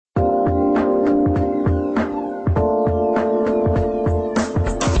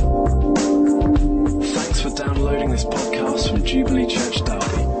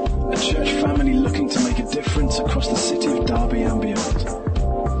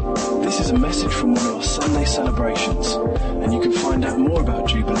is a message from one of our Sunday celebrations, and you can find out more about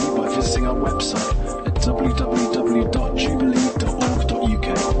Jubilee by visiting our website at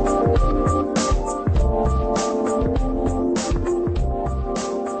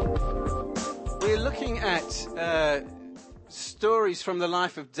www.jubilee.org.uk. We're looking at stories from the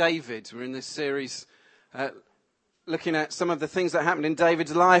life of David. We're in this series looking at some of the things that happened in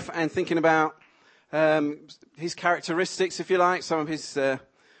David's life and thinking about his characteristics, if you like, some of his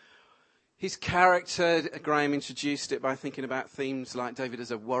character. Graham introduced it by thinking about themes like David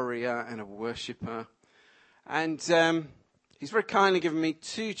as a warrior and a worshipper. And he's very kindly given me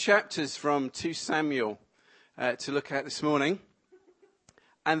 2 chapters from 2 Samuel to look at this morning.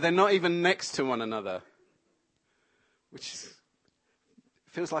 And they're not even next to one another, which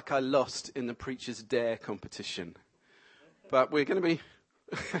feels like I lost in the Preacher's Dare competition. But we're going to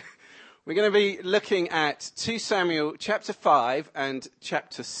be looking at 2 Samuel chapter 5 and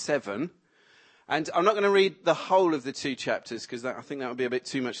chapter 7. And I'm not going to read the whole of the 2 chapters because I think that would be a bit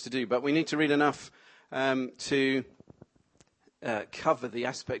too much to do. But we need to read enough to cover the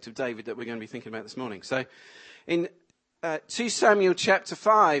aspect of David that we're going to be thinking about this morning. So in 2 Samuel chapter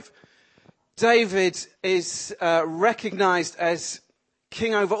 5, David is recognized as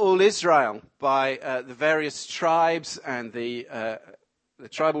king over all Israel by the various tribes and the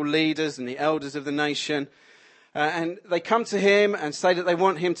tribal leaders and the elders of the nation. And they come to him and say that they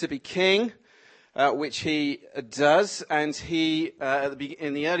want him to be king, which he does. And he,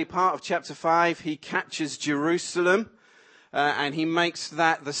 in the early part of chapter 5, he captures Jerusalem and he makes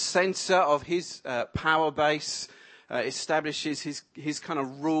that the center of his power base, establishes his kind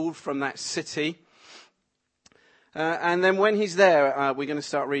of rule from that city. And then when he's there, we're going to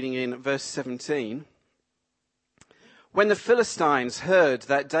start reading in verse 17. When the Philistines heard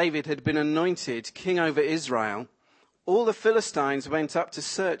that David had been anointed king over Israel, all the Philistines went up to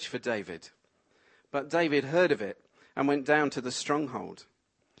search for David. But David heard of it and went down to the stronghold.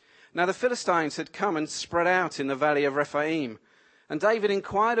 Now the Philistines had come and spread out in the valley of Rephaim. And David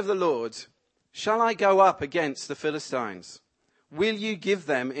inquired of the Lord, "Shall I go up against the Philistines? Will you give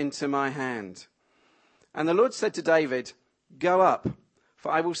them into my hand?" And the Lord said to David, "Go up,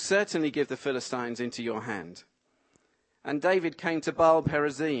 for I will certainly give the Philistines into your hand." And David came to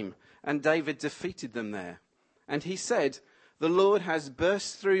Baal-perazim, and David defeated them there. And he said, "The Lord has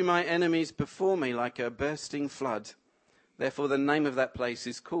burst through my enemies before me like a bursting flood." Therefore the name of that place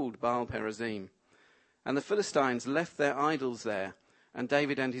is called Baal-perazim. And the Philistines left their idols there, and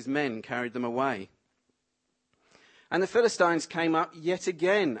David and his men carried them away. And the Philistines came up yet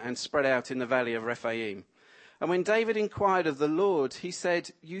again and spread out in the valley of Rephaim. And when David inquired of the Lord, he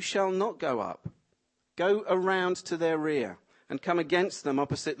said, "You shall not go up. Go around to their rear and come against them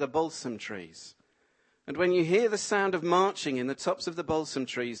opposite the balsam trees. And when you hear the sound of marching in the tops of the balsam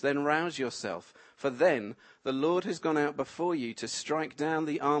trees, then rouse yourself, for then the Lord has gone out before you to strike down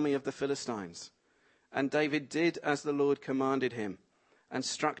the army of the Philistines." And David did as the Lord commanded him, and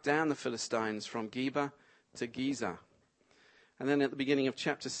struck down the Philistines from Geba to Gezer. And then at the beginning of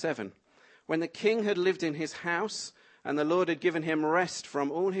chapter 7, when the king had lived in his house, and the Lord had given him rest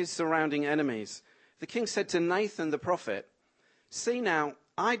from all his surrounding enemies, the king said to Nathan the prophet, "See now,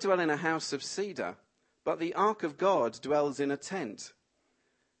 I dwell in a house of cedar, but the ark of God dwells in a tent."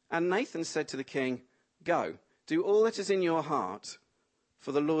 And Nathan said to the king, "Go, do all that is in your heart,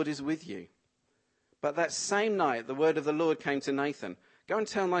 for the Lord is with you." But that same night the word of the Lord came to Nathan, "Go and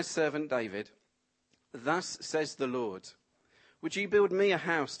tell my servant David, thus says the Lord, would you build me a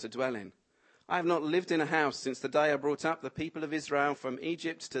house to dwell in? I have not lived in a house since the day I brought up the people of Israel from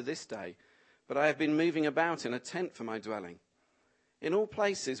Egypt to this day, but I have been moving about in a tent for my dwelling. In all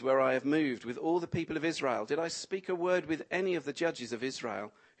places where I have moved with all the people of Israel, did I speak a word with any of the judges of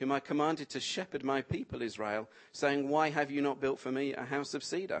Israel, whom I commanded to shepherd my people Israel, saying, why have you not built for me a house of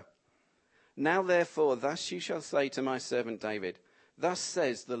cedar? Now therefore, thus you shall say to my servant David, thus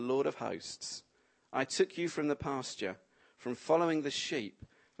says the Lord of hosts, I took you from the pasture, from following the sheep,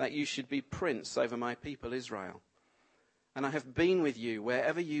 that you should be prince over my people Israel. And I have been with you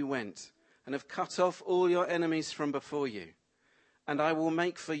wherever you went, and have cut off all your enemies from before you. And I will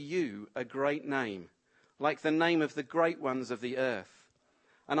make for you a great name, like the name of the great ones of the earth.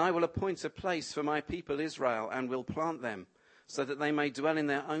 And I will appoint a place for my people Israel, and will plant them, so that they may dwell in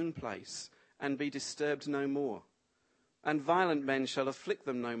their own place, and be disturbed no more. And violent men shall afflict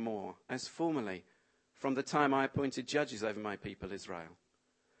them no more, as formerly, from the time I appointed judges over my people Israel.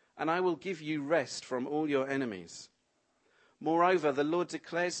 And I will give you rest from all your enemies. Moreover, the Lord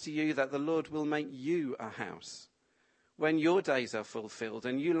declares to you that the Lord will make you a house. When your days are fulfilled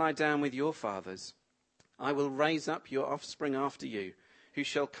and you lie down with your fathers, I will raise up your offspring after you, who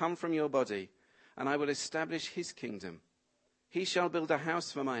shall come from your body, and I will establish his kingdom. He shall build a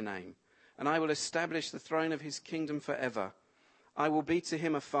house for my name, and I will establish the throne of his kingdom forever. I will be to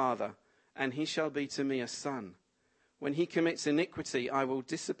him a father, and he shall be to me a son. When he commits iniquity, I will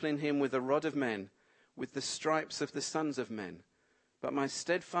discipline him with the rod of men, with the stripes of the sons of men. But my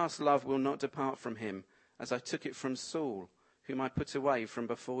steadfast love will not depart from him, as I took it from Saul, whom I put away from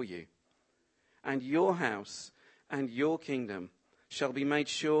before you. And your house and your kingdom shall be made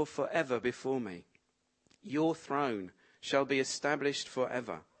sure forever before me. Your throne shall be established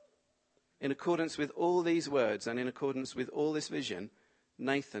forever. In accordance with all these words and in accordance with all this vision,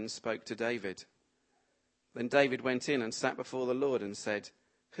 Nathan spoke to David. Then David went in and sat before the Lord and said,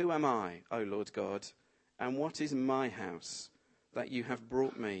 Who am I, O Lord God, and what is my house that you have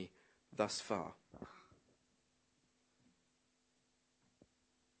brought me thus far?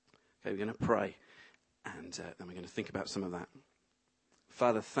 Okay, we're going to pray, and then we're going to think about some of that.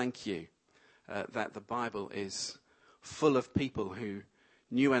 Father, thank you that the Bible is full of people who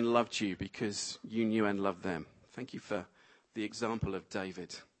knew and loved you because you knew and loved them. Thank you for the example of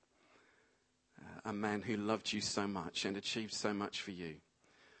David, a man who loved you so much and achieved so much for you.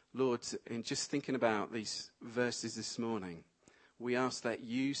 Lord, in just thinking about these verses this morning, we ask that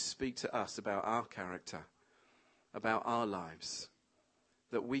you speak to us about our character, about our lives,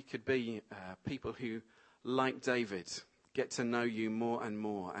 that we could be people who, like David, get to know you more and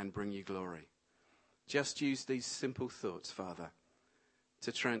more and bring you glory. Just use these simple thoughts, Father,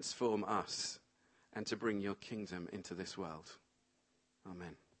 to transform us and to bring your kingdom into this world.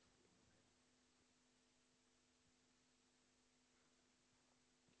 Amen.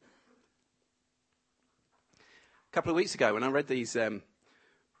 A couple of weeks ago, when I read these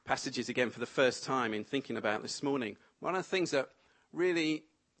passages again for the first time in thinking about this morning, one of the things that really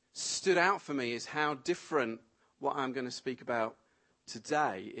stood out for me is how different what I'm going to speak about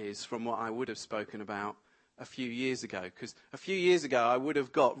today is from what I would have spoken about a few years ago. Because a few years ago, I would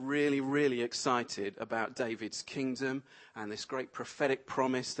have got really, really excited about David's kingdom and this great prophetic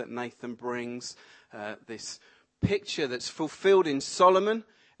promise that Nathan brings, this picture that's fulfilled in Solomon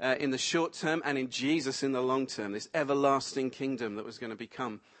in the short term and in Jesus in the long term, this everlasting kingdom that was going to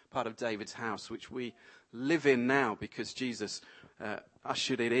become part of David's house, which we live in now because Jesus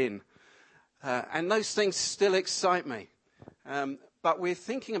ushered it in. And those things still excite me. But we're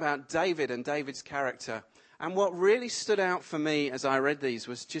thinking about David and David's character. And what really stood out for me as I read these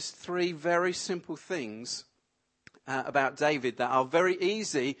was just three very simple things about David that are very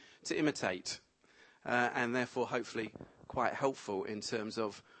easy to imitate. And therefore, hopefully, quite helpful in terms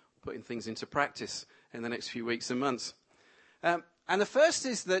of putting things into practice in the next few weeks and months. And the first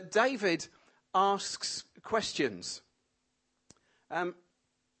is that David asks questions. And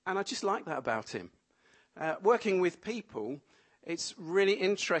I just like that about him. Working with people, it's really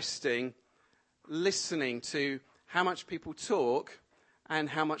interesting listening to how much people talk and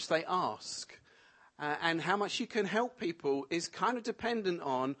how much they ask. And how much you can help people is kind of dependent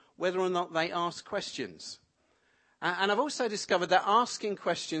on whether or not they ask questions. And I've also discovered that asking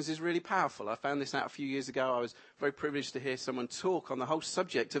questions is really powerful. I found this out a few years ago. I was very privileged to hear someone talk on the whole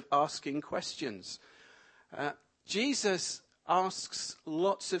subject of asking questions. Jesus asks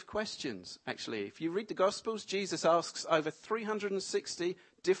lots of questions, actually. If you read the Gospels, Jesus asks over 360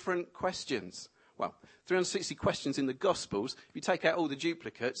 different questions. Well, 360 questions in the Gospels. If you take out all the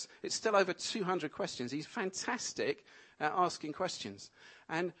duplicates, it's still over 200 questions. He's fantastic at asking questions.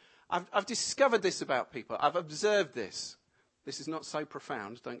 And I've discovered this about people. I've observed this. This is not so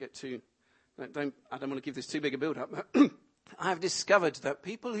profound. I don't want to give this too big a build-up. I've discovered that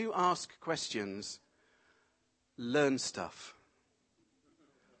people who ask questions learn stuff.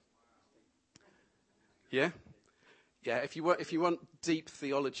 Yeah? Yeah, if you want deep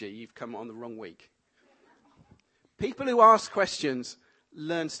theology, you've come on the wrong week. People who ask questions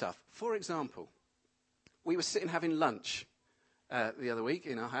learn stuff. For example, we were sitting having lunch the other week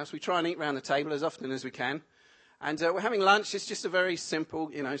in our house. We try and eat around the table as often as we can. And we're having lunch. It's just a very simple,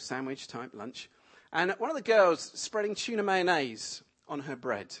 sandwich type lunch. And one of the girls, spreading tuna mayonnaise on her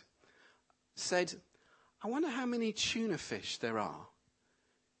bread, said, I wonder how many tuna fish there are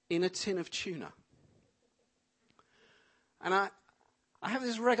in a tin of tuna. And I have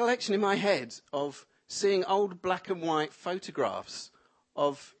this recollection in my head of seeing old black and white photographs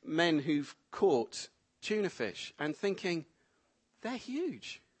of men who've caught tuna fish and thinking, they're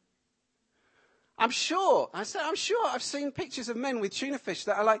huge. I'm sure I've seen pictures of men with tuna fish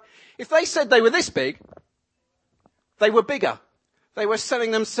that are like, if they said they were this big, they were bigger. They were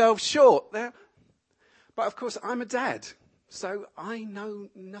selling themselves short. But of course, I'm a dad, so I know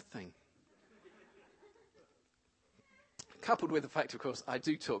nothing. coupled with the fact, of course, I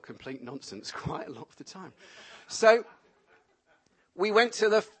do talk complete nonsense quite a lot of the time. So we went to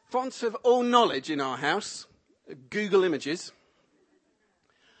the font of all knowledge in our house, Google Images,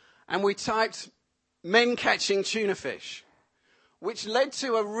 and we typed men catching tuna fish, which led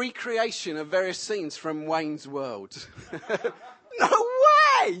to a recreation of various scenes from Wayne's World. No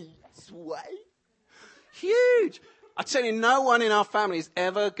way! Huge! I tell you, no one in our family is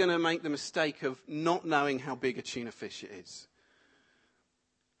ever going to make the mistake of not knowing how big a tuna fish is.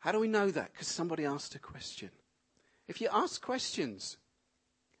 How do we know that? Because somebody asked a question. If you ask questions,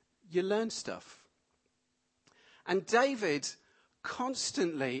 you learn stuff. And David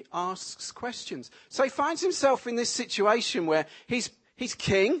constantly asks questions. So he finds himself in this situation where he's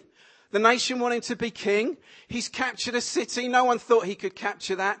king. The nation want him to be king. He's captured a city. No one thought he could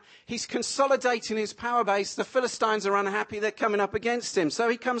capture that. He's consolidating his power base. The Philistines are unhappy. They're coming up against him. So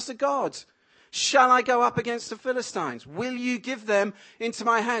he comes to God. Shall I go up against the Philistines? Will you give them into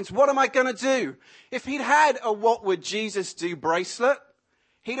my hands? What am I going to do? If he'd had a "What Would Jesus Do" bracelet,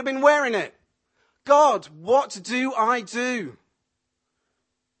 he'd have been wearing it. God, what do I do?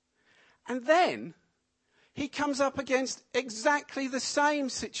 And then he comes up against exactly the same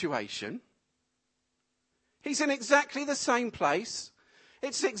situation. He's in exactly the same place.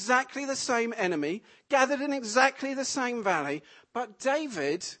 It's exactly the same enemy, gathered in exactly the same valley. But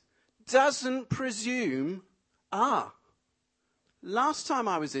David doesn't presume, last time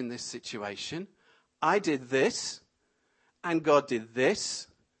I was in this situation, I did this, and God did this,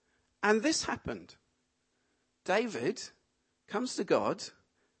 and this happened. David comes to God,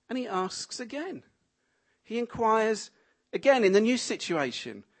 and he asks again. He inquires again in the new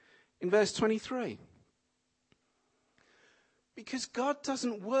situation, in verse 23. Because God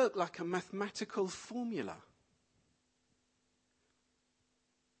doesn't work like a mathematical formula.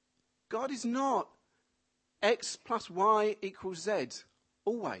 God is not X plus Y equals Z,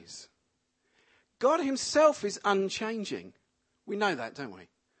 always. God himself is unchanging. We know that, don't we?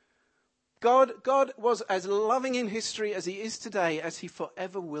 God was as loving in history as he is today, as he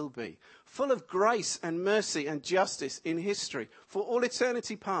forever will be. Full of grace and mercy and justice in history for all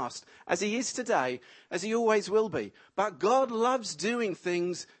eternity past, as he is today, as he always will be. But God loves doing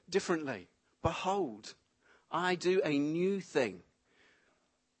things differently. Behold, I do a new thing.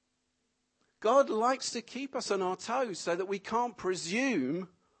 God likes to keep us on our toes so that we can't presume,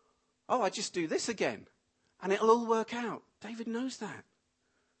 I just do this again, and it'll all work out. David knows that.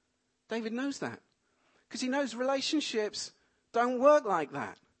 David knows that. Because he knows relationships don't work like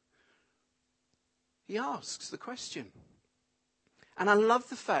that. He asks the question. And I love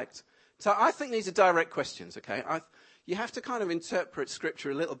the fact, so I think these are direct questions, okay? You have to kind of interpret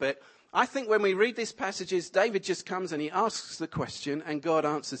Scripture a little bit. I think when we read these passages, David just comes and he asks the question and God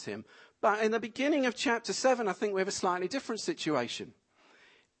answers him. But in the beginning of chapter 7, I think we have a slightly different situation.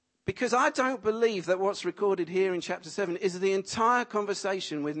 Because I don't believe that what's recorded here in chapter 7 is the entire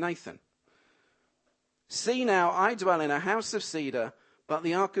conversation with Nathan. See now, I dwell in a house of cedar, but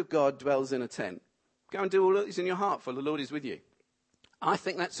the ark of God dwells in a tent. Go and do all that is in your heart, for the Lord is with you. I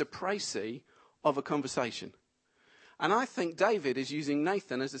think that's a précis of a conversation. And I think David is using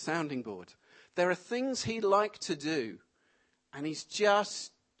Nathan as a sounding board. There are things he'd like to do, and he's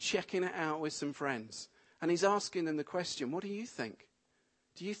just checking it out with some friends. And he's asking them the question, what do you think?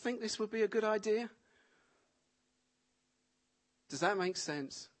 Do you think this would be a good idea? Does that make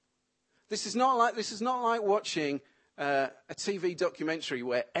sense? This is not like watching a TV documentary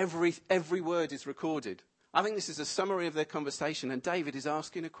where every word is recorded. I think this is a summary of their conversation, and David is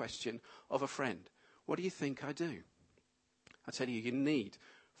asking a question of a friend. What do you think I do? I tell you, you need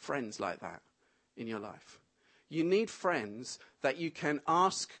friends like that in your life. You need friends that you can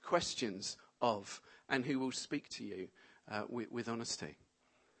ask questions of and who will speak to you with honesty.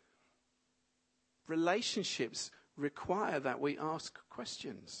 Relationships require that we ask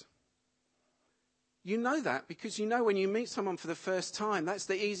questions. You know that because you know when you meet someone for the first time, that's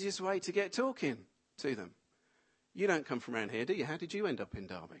the easiest way to get talking to them. You don't come from around here, do you? How did you end up in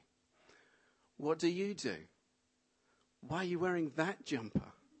Derby? What do you do? Why are you wearing that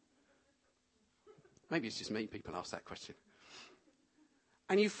jumper? Maybe it's just me, people ask that question.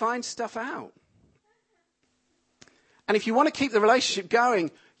 And you find stuff out. And if you want to keep the relationship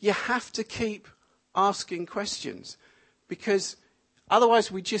going, you have to keep asking questions. Because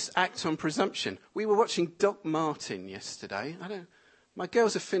otherwise we just act on presumption. We were watching Doc Martin yesterday. My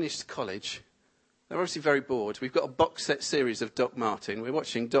girls have finished college. They're obviously very bored. We've got a box set series of Doc Martin. We're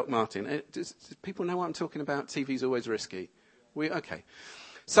watching Doc Martin. Does people know what I'm talking about? TV's always risky. Okay.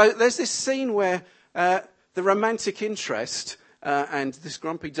 So there's this scene where the romantic interest and this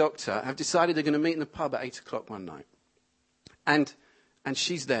grumpy doctor have decided they're going to meet in the pub at 8 o'clock one night. And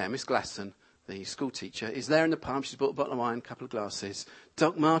she's there, Miss Glasson, the school teacher, is there in the pub. She's bought a bottle of wine, a couple of glasses.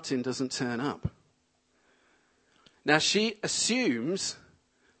 Doc Martin doesn't turn up. Now, she assumes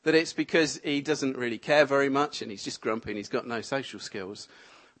that it's because he doesn't really care very much and he's just grumpy and he's got no social skills.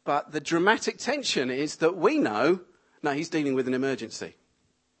 But the dramatic tension is that we know, no, he's dealing with an emergency.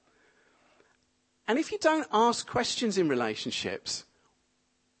 And if you don't ask questions in relationships,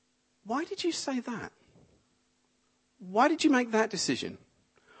 why did you say that? Why did you make that decision?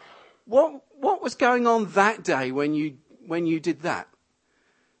 What was going on that day when you did that?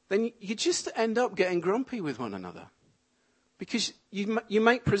 Then you just end up getting grumpy with one another because you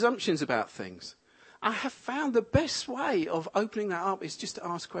make presumptions about things. I have found the best way of opening that up is just to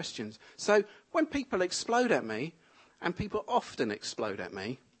ask questions. So when people explode at me, and people often explode at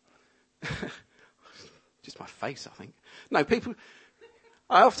me, just my face, I think. No,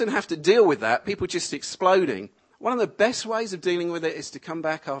 I often have to deal with that, people just exploding. One of the best ways of dealing with it is to come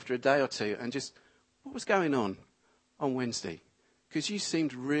back after a day or two and just, what was going on Wednesday? Because you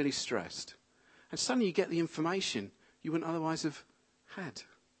seemed really stressed. And suddenly you get the information you wouldn't otherwise have had.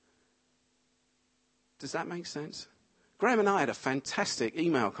 Does that make sense? Graham and I had a fantastic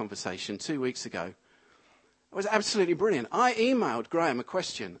email conversation 2 weeks ago. It was absolutely brilliant. I emailed Graham a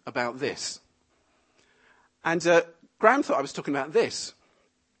question about this. And Graham thought I was talking about this.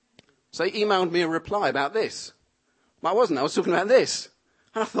 So he emailed me a reply about this. But I wasn't. I was talking about this.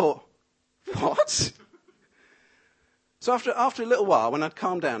 And I thought, what? So after a little while, when I'd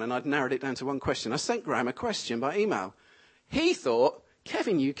calmed down and I'd narrowed it down to one question, I sent Graham a question by email. He thought,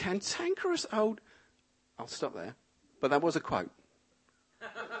 Kevin, you cantankerous old... I'll stop there. But that was a quote.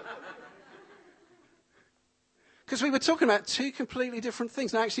 Because we were talking about two completely different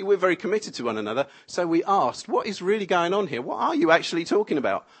things. Now, actually, we're very committed to one another. So we asked, what is really going on here? What are you actually talking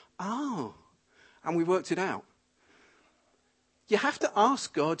about? Oh. And we worked it out. You have to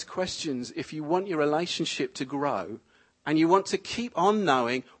ask God questions if you want your relationship to grow and you want to keep on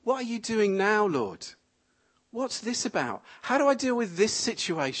knowing, what are you doing now, Lord? What's this about? How do I deal with this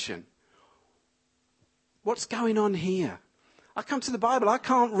situation? What's going on here? I come to the Bible. I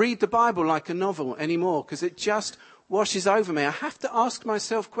can't read the Bible like a novel anymore because it just washes over me. I have to ask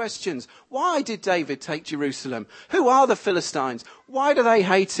myself questions. Why did David take Jerusalem? Who are the Philistines? Why do they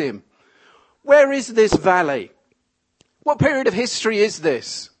hate him? Where is this valley? What period of history is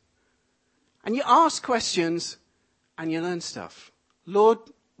this? And you ask questions and you learn stuff. Lord,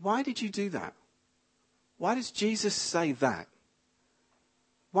 why did you do that? Why does Jesus say that?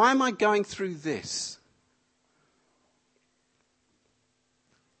 Why am I going through this?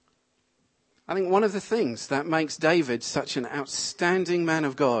 I think one of the things that makes David such an outstanding man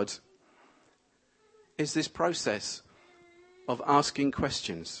of God is this process of asking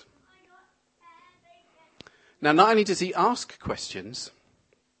questions. Now, not only does he ask questions,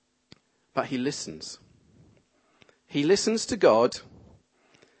 but he listens. He listens to God,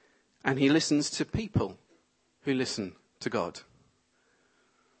 and he listens to people who listen to God.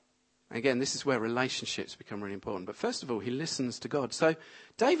 Again, this is where relationships become really important. But first of all, he listens to God. So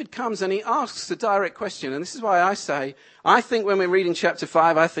David comes and he asks a direct question. And this is why I think when we're reading chapter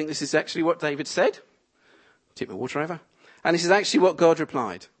 5, I think this is actually what David said. Tip my water over. And this is actually what God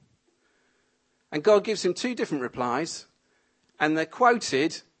replied. And God gives him two different replies. And they're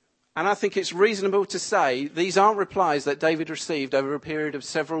quoted. And I think it's reasonable to say these aren't replies that David received over a period of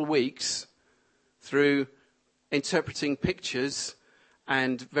several weeks through interpreting pictures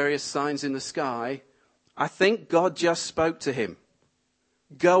and various signs in the sky. I think God just spoke to him.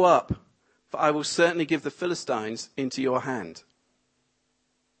 Go up, for I will certainly give the Philistines into your hand.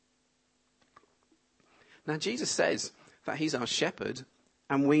 Now, Jesus says that he's our shepherd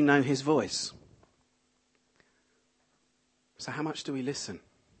and we know his voice. So how much do we listen?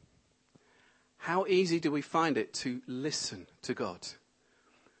 How easy do we find it to listen to God?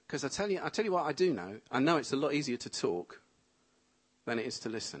 Because I tell you what I do know. I know it's a lot easier to talk than it is to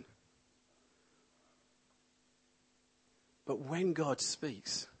listen. But when God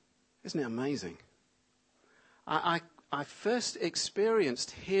speaks, isn't it amazing? I first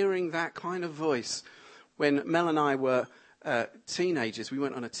experienced hearing that kind of voice when Mel and I were teenagers. We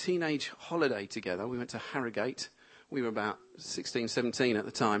went on a teenage holiday together. We went to Harrogate. We were about 16, 17 at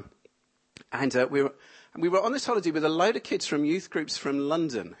the time. And we were on this holiday with a load of kids from youth groups from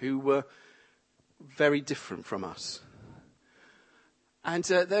London who were very different from us. And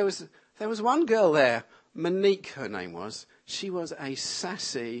there was one girl there, Monique her name was. She was a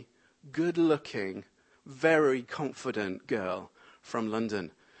sassy, good-looking, very confident girl from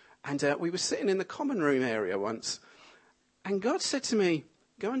London. And we were sitting in the common room area once. And God said to me,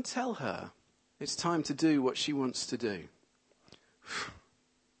 go and tell her it's time to do what she wants to do.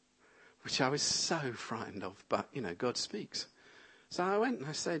 which I was so frightened of, but, God speaks. So I went and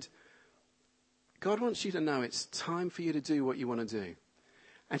I said, God wants you to know it's time for you to do what you want to do.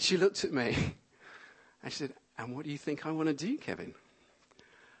 And she looked at me and she said, and what do you think I want to do, Kevin?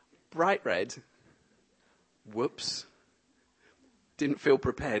 Bright red. Whoops. Didn't feel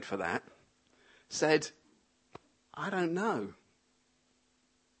prepared for that. Said, I don't know.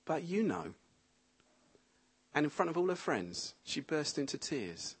 But you know. And in front of all her friends, she burst into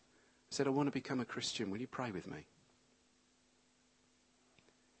tears. Said, I want to become a Christian. Will you pray with me?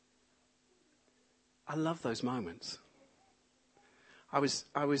 I love those moments. I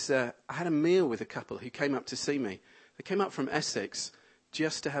had a meal with a couple who came up to see me. They came up from Essex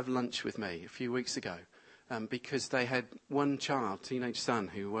just to have lunch with me a few weeks ago because they had one child, teenage son,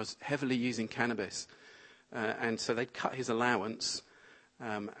 who was heavily using cannabis. And so they'd cut his allowance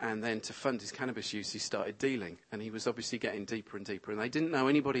and then to fund his cannabis use, he started dealing. And he was obviously getting deeper and deeper. And they didn't know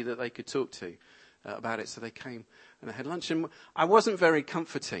anybody that they could talk to about it. So they came and they had lunch. And I wasn't very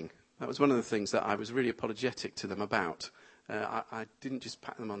comforting. That was one of the things that I was really apologetic to them about. I didn't just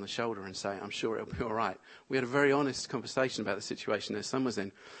pat them on the shoulder and say, I'm sure it'll be all right. We had a very honest conversation about the situation their son was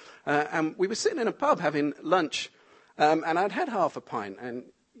in. And we were sitting in a pub having lunch, and I'd had half a pint. And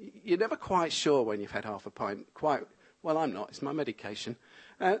you're never quite sure when you've had half a pint. Well, I'm not. It's my medication.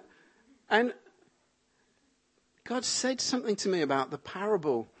 And God said something to me about the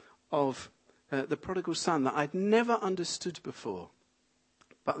parable of the prodigal son that I'd never understood before.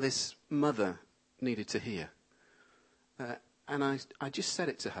 But this mother needed to hear. And I just said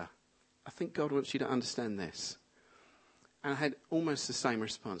it to her. I think God wants you to understand this. And I had almost the same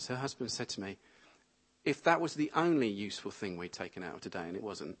response. Her husband said to me, if that was the only useful thing we'd taken out of today, and it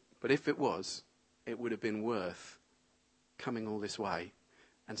wasn't, but if it was, it would have been worth coming all this way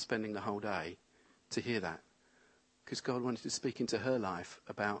and spending the whole day to hear that. Because God wanted to speak into her life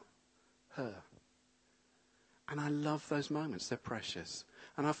about her. And I love those moments. They're precious.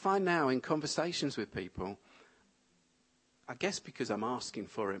 And I find now in conversations with people, I guess because I'm asking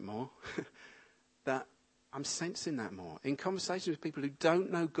for it more, that I'm sensing that more. In conversations with people who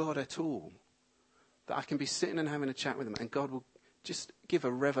don't know God at all, that I can be sitting and having a chat with them and God will just give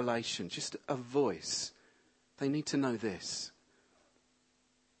a revelation, just a voice. They need to know this.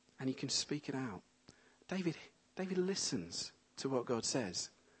 And you can speak it out. David listens to what God says.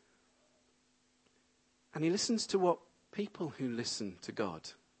 And he listens to what people who listen to God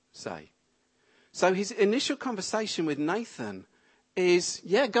say. So his initial conversation with Nathan is,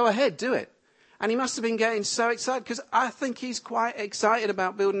 yeah, go ahead, do it. And he must have been getting so excited because I think he's quite excited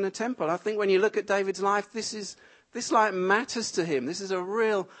about building a temple. I think when you look at David's life, this matters to him. This is a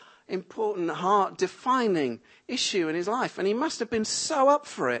real important heart-defining issue in his life. And he must have been so up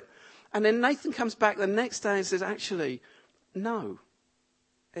for it. And then Nathan comes back the next day and says, actually, no,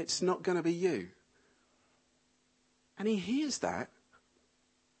 it's not going to be you. And he hears that.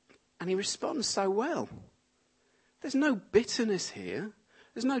 And he responds so well. There's no bitterness here.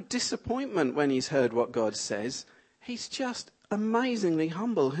 There's no disappointment when he's heard what God says. He's just amazingly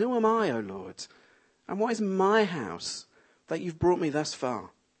humble. Who am I, O Lord? And what is my house that you've brought me thus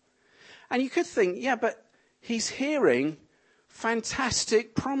far? And you could think, yeah, but he's hearing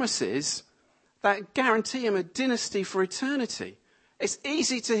fantastic promises that guarantee him a dynasty for eternity. It's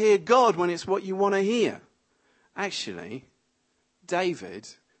easy to hear God when it's what you want to hear. Actually, David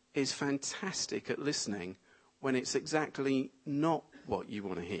is fantastic at listening when it's exactly not what you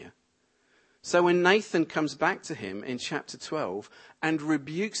want to hear. So when Nathan comes back to him in chapter 12 and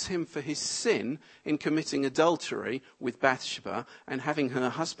rebukes him for his sin in committing adultery with Bathsheba and having her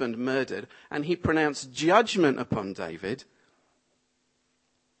husband murdered, and he pronounced judgment upon David,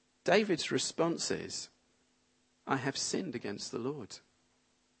 David's response is, I have sinned against the Lord.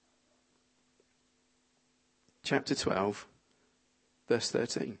 Chapter 12, verse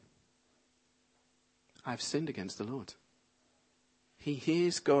 13. I've sinned against the Lord. He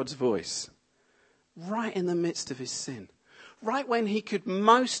hears God's voice right in the midst of his sin. Right when he could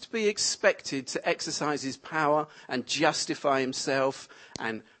most be expected to exercise his power and justify himself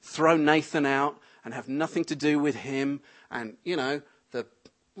and throw Nathan out and have nothing to do with him. And,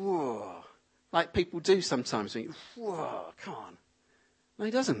 like people do sometimes. Come on. No,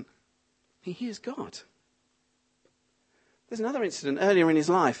 he doesn't. He hears God. There's another incident earlier in his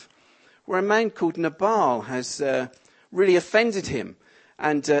life where a man called Nabal has really offended him.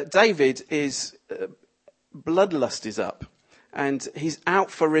 And David bloodlust is up. And he's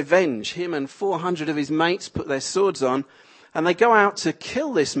out for revenge. Him and 400 of his mates put their swords on. And they go out to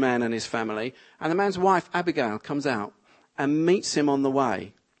kill this man and his family. And the man's wife, Abigail, comes out and meets him on the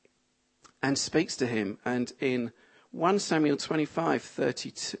way and speaks to him. And in 1 Samuel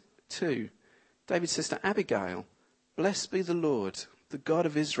 25:32 2, David says to Abigail, "Blessed be the Lord, the God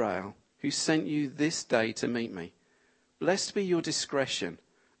of Israel, who sent you this day to meet me. Blessed be your discretion,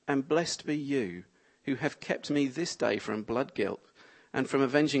 and blessed be you, who have kept me this day from blood guilt and from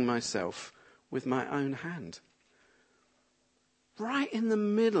avenging myself with my own hand." Right in the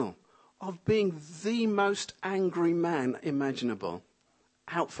middle of being the most angry man imaginable,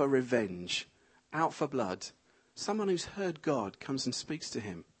 out for revenge, out for blood, someone who's heard God comes and speaks to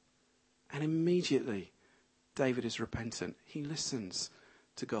him. And immediately, David is repentant. He listens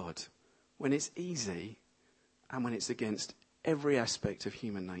to God when it's easy and when it's against every aspect of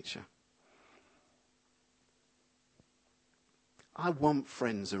human nature. I want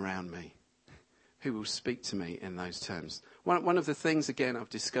friends around me who will speak to me in those terms. One of the things, again, I've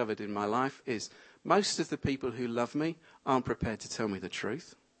discovered in my life is most of the people who love me aren't prepared to tell me the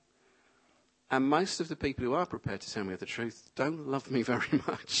truth. And most of the people who are prepared to tell me the truth don't love me very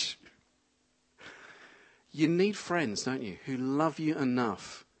much. You need friends, don't you, who love you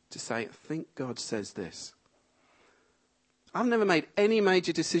enough to say, "I think God says this." I've never made any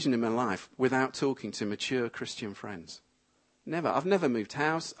major decision in my life without talking to mature Christian friends. Never. I've never moved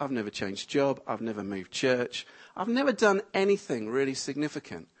house. I've never changed job. I've never moved church. I've never done anything really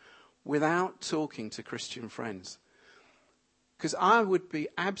significant without talking to Christian friends. Because I would be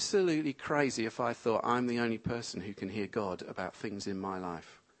absolutely crazy if I thought I'm the only person who can hear God about things in my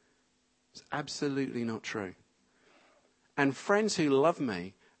life. It's absolutely not true. And friends who love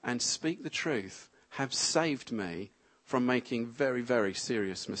me and speak the truth have saved me from making very, very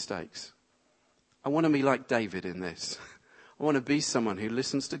serious mistakes. I want to be like David in this. I want to be someone who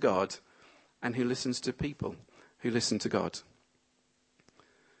listens to God and who listens to people who listen to God.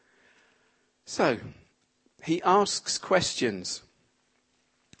 So, he asks questions.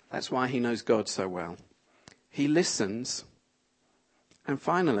 That's why he knows God so well. He listens. And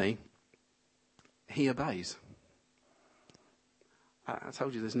finally, he obeys. I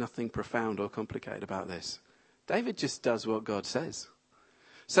told you there's nothing profound or complicated about this. David just does what God says.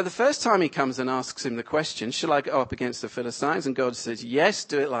 So the first time he comes and asks him the question, "Shall I go up against the Philistines?" And God says, "Yes,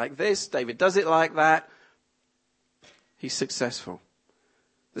 do it like this." David does it like that. He's successful.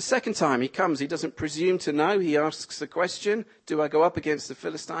 The second time he comes, he doesn't presume to know. He asks the question, "Do I go up against the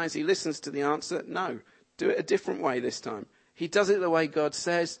Philistines?" He listens to the answer. "No, do it a different way this time." He does it the way God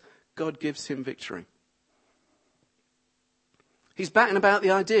says. God gives him victory. He's batting about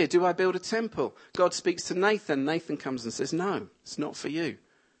the idea, "Do I build a temple?" God speaks to Nathan. Nathan comes and says, "No, it's not for you."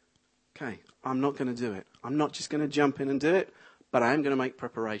 Okay, I'm not going to do it. I'm not just going to jump in and do it, but I am going to make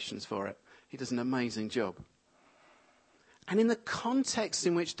preparations for it. He does an amazing job. And in the context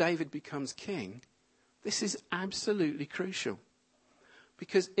in which David becomes king, this is absolutely crucial.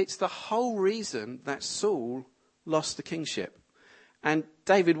 Because it's the whole reason that Saul lost the kingship. And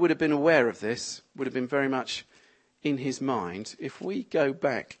David would have been aware of this, would have been very much in his mind. If we go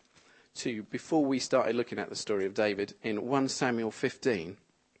back to before we started looking at the story of David in 1 Samuel 15,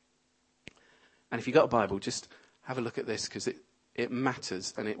 and if you've got a Bible, just have a look at this because it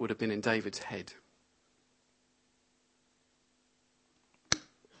matters, and it would have been in David's head.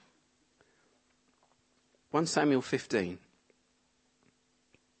 (1 Samuel 15).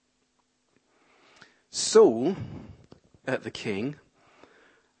 Saul, the king,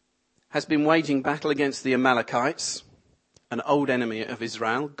 has been waging battle against the Amalekites, an old enemy of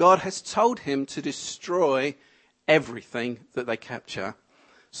Israel. God has told him to destroy everything that they capture.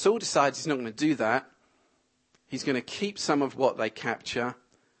 Saul decides he's not going to do that. He's going to keep some of what they capture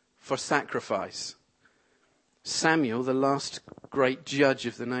for sacrifice. Samuel, the last great judge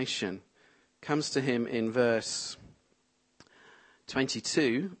of the nation, comes to him in verse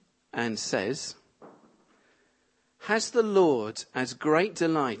 22 and says, "Has the Lord as great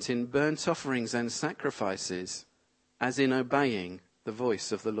delight in burnt offerings and sacrifices as in obeying the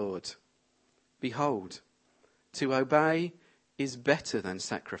voice of the Lord? Behold, to obey is better than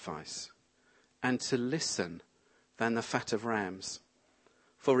sacrifice, and to listen than the fat of rams.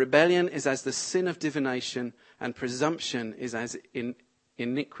 For rebellion is as the sin of divination, and presumption is as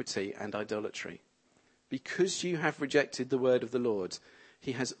iniquity and idolatry. Because you have rejected the word of the Lord,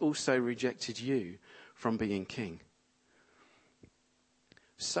 he has also rejected you from being king."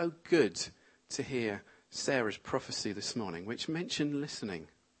 So good to hear Sarah's prophecy this morning, which mentioned listening.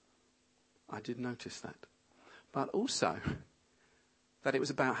 I did notice that. But also that it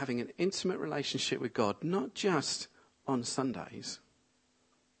was about having an intimate relationship with God, not just on Sundays,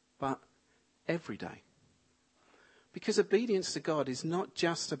 but every day. Because obedience to God is not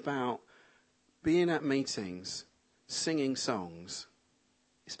just about being at meetings, singing songs.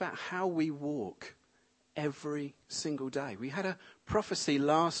 It's about how we walk every single day. We had a prophecy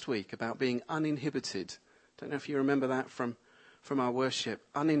last week about being uninhibited. Don't know if you remember that from our worship,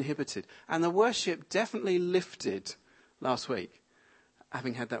 uninhibited. And the worship definitely lifted last week,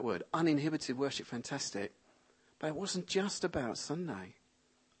 having had that word. Uninhibited worship, fantastic. But it wasn't just about Sunday.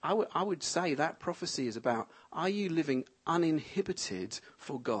 I would say that prophecy is about, are you living uninhibited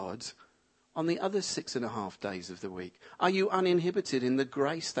for God on the other 6.5 days of the week? Are you uninhibited in the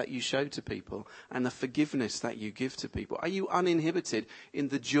grace that you show to people and the forgiveness that you give to people? Are you uninhibited in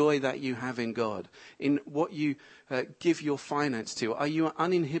the joy that you have in God, in what you give your finance to? Are you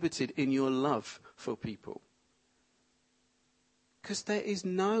uninhibited in your love for people? Because there is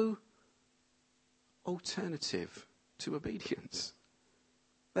no alternative to obedience.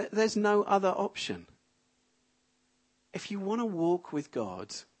 There's no other option. If you want to walk with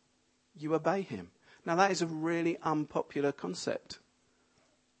God, you obey him. Now that is a really unpopular concept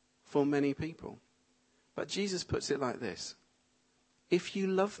for many people. But Jesus puts it like this. If you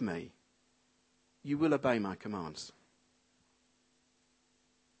love me, you will obey my commands.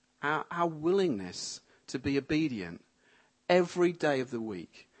 Our willingness to be obedient every day of the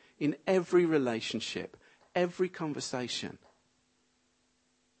week, in every relationship, every conversation,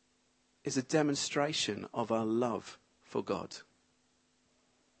 is a demonstration of our love for God.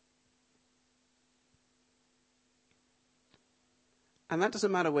 And that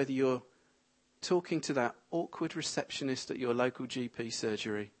doesn't matter whether you're talking to that awkward receptionist at your local GP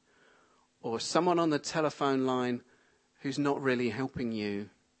surgery or someone on the telephone line who's not really helping you.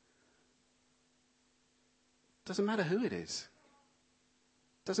 Doesn't matter who it is.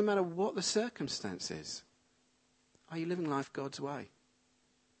 Doesn't matter what the circumstance is. Are you living life God's way?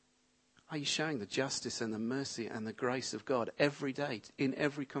 Are you showing the justice and the mercy and the grace of God every day, in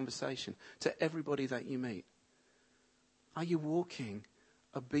every conversation, to everybody that you meet? Are you walking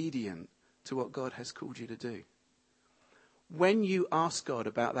obedient to what God has called you to do? When you ask God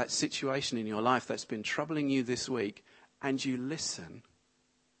about that situation in your life that's been troubling you this week, and you listen,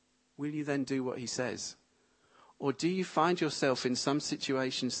 will you then do what he says? Or do you find yourself in some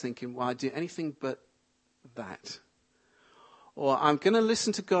situations thinking, well, I do anything but that? Or I'm going to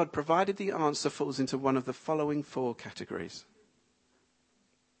listen to God provided the answer falls into one of the following 4 categories.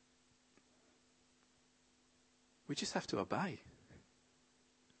 We just have to obey.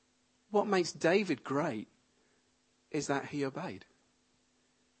 What makes David great is that he obeyed.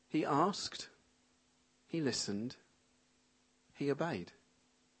 He asked, he listened, he obeyed.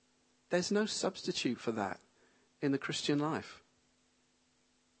 There's no substitute for that in the Christian life.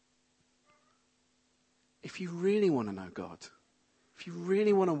 If you really want to know God, if you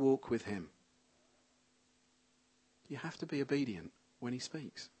really want to walk with him, you have to be obedient when he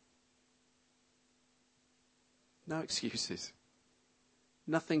speaks. No excuses.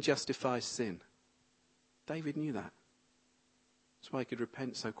 Nothing justifies sin. David knew that. That's why he could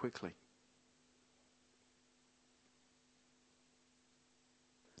repent so quickly.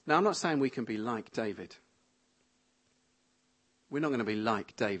 Now, I'm not saying we can be like David. We're not going to be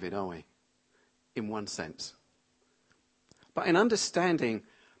like David, are we? In one sense. But in understanding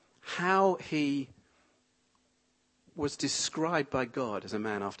how he was described by God as a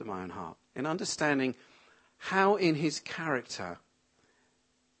man after my own heart, in understanding how in his character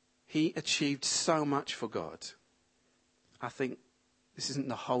he achieved so much for God, I think this isn't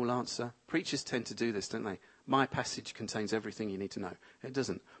the whole answer. Preachers tend to do this, don't they? My passage contains everything you need to know. It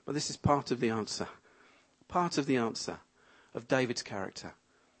doesn't. But this is part of the answer. Part of the answer of David's character.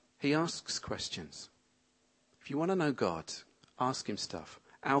 He asks questions. If you want to know God, ask him stuff.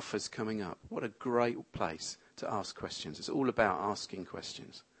 Alpha's coming up. What a great place to ask questions. It's all about asking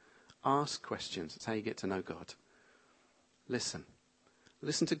questions. Ask questions. That's how you get to know God. Listen.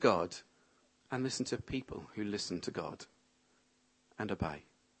 Listen to God and listen to people who listen to God and obey.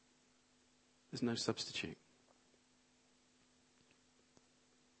 There's no substitute.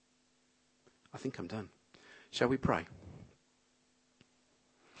 I think I'm done. Shall we pray?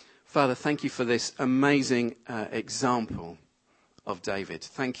 Father, thank you for this amazing example of David.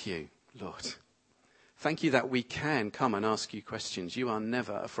 Thank you, Lord. Thank you that we can come and ask you questions. You are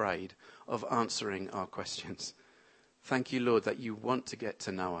never afraid of answering our questions. Thank you, Lord, that you want to get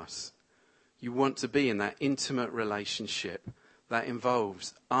to know us. You want to be in that intimate relationship that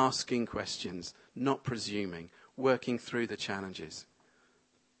involves asking questions, not presuming, working through the challenges.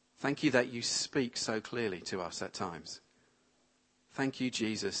 Thank you that you speak so clearly to us at times. Thank you,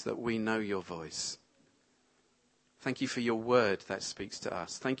 Jesus, that we know your voice. Thank you for your word that speaks to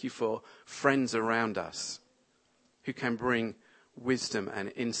us. Thank you for friends around us who can bring wisdom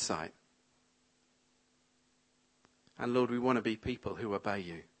and insight. And Lord, we want to be people who obey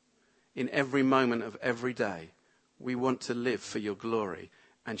you in every moment of every day. We want to live for your glory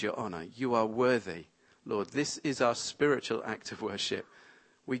and your honour. You are worthy, Lord. This is our spiritual act of worship.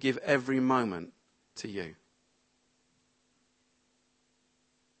 We give every moment to you.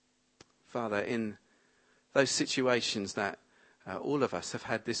 Father, in those situations that all of us have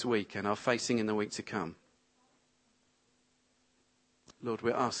had this week and are facing in the week to come, Lord,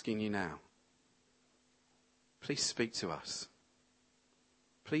 we're asking you now, please speak to us.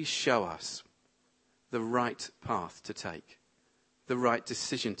 Please show us the right path to take, the right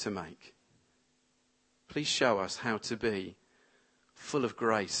decision to make. Please show us how to be full of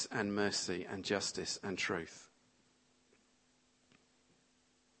grace and mercy and justice and truth.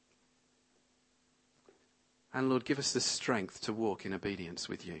 And Lord, give us the strength to walk in obedience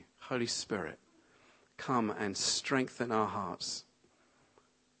with you. Holy Spirit, come and strengthen our hearts.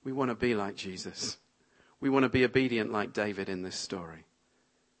 We want to be like Jesus. We want to be obedient like David in this story.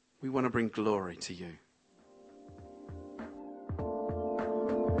 We want to bring glory to you.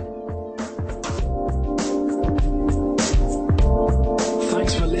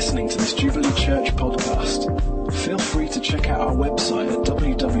 Thanks for listening to this Jubilee Church podcast. Feel free to check out our website at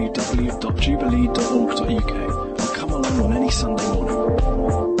www.jubilee.org.uk and come along on any Sunday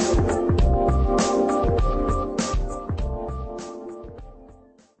morning.